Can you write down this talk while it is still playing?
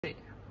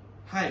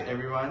Hi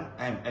everyone,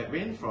 I'm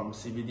Edwin from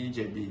CBD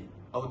JB.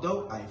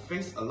 Although I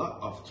faced a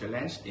lot of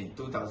challenge in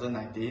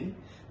 2019,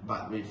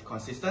 but with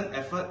consistent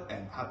effort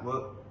and hard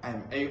work,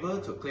 I'm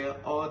able to clear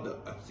all the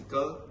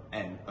obstacles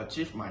and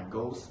achieve my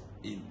goals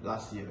in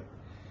last year.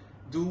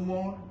 Do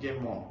more,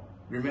 get more.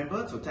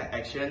 Remember to take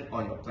action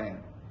on your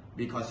plan.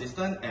 Be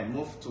consistent and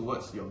move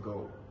towards your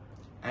goal.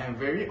 I am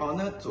very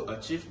honored to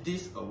achieve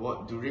this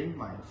award during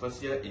my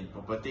first year in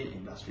property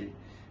industry.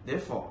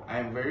 Therefore, I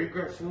am very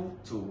grateful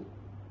to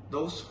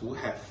those who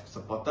have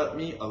supported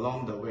me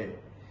along the way,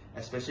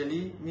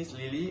 especially Miss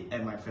Lily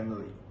and my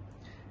family.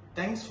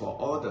 Thanks for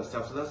all the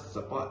selfless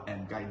support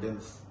and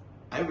guidance.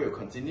 I will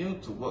continue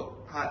to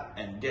work hard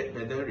and get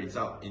better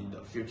results in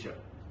the future.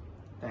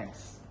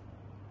 Thanks.